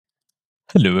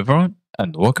Hello everyone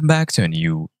and welcome back to a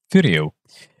new video.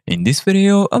 In this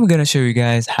video, I'm gonna show you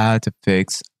guys how to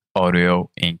fix audio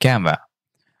in Canva.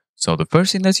 So the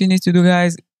first thing that you need to do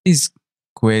guys is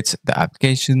quit the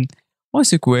application.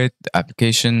 Once you quit the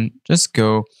application, just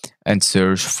go and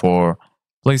search for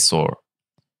Play Store.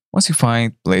 Once you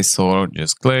find Play Store,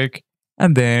 just click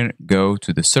and then go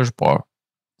to the search bar.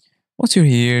 Once you're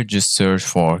here, just search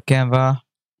for Canva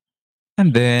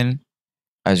and then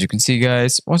as you can see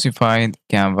guys, once you find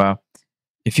Canva,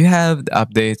 if you have the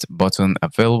update button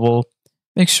available,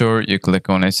 make sure you click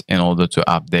on it in order to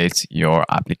update your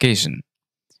application.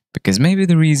 Because maybe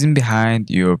the reason behind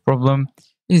your problem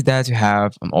is that you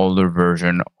have an older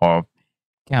version of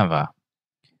Canva.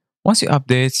 Once you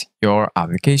update your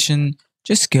application,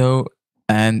 just go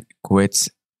and quit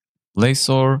Play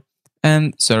Store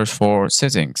and search for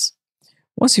settings.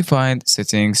 Once you find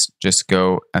settings, just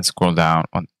go and scroll down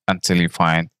until you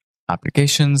find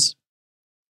applications.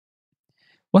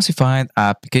 Once you find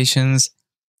applications,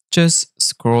 just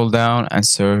scroll down and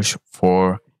search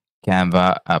for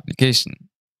Canva application.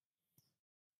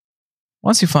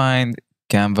 Once you find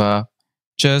Canva,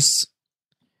 just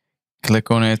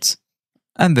click on it.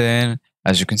 And then,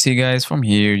 as you can see guys, from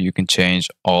here, you can change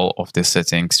all of the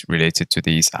settings related to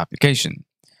this application.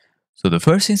 So the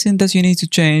first thing that you need to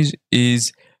change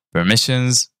is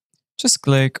permissions. Just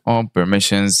click on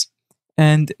permissions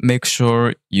and make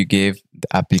sure you give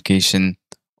the application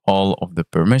all of the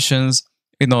permissions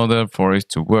in order for it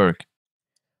to work.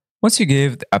 Once you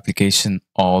give the application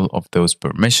all of those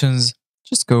permissions,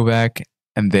 just go back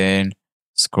and then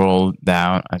scroll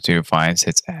down until you find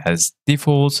set as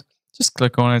default. Just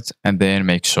click on it and then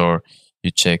make sure you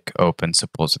check open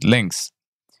supported links.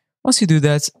 Once you do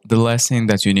that, the last thing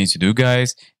that you need to do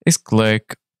guys is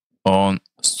click on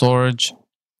storage.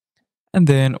 And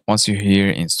then once you're here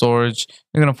in storage,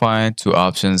 you're going to find two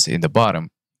options in the bottom,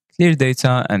 clear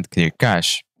data and clear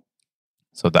cache.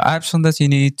 So the option that you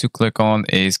need to click on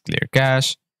is clear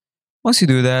cache. Once you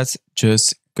do that,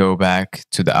 just go back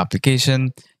to the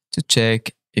application to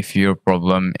check if your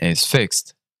problem is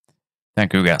fixed.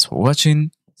 Thank you guys for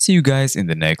watching. See you guys in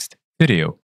the next video.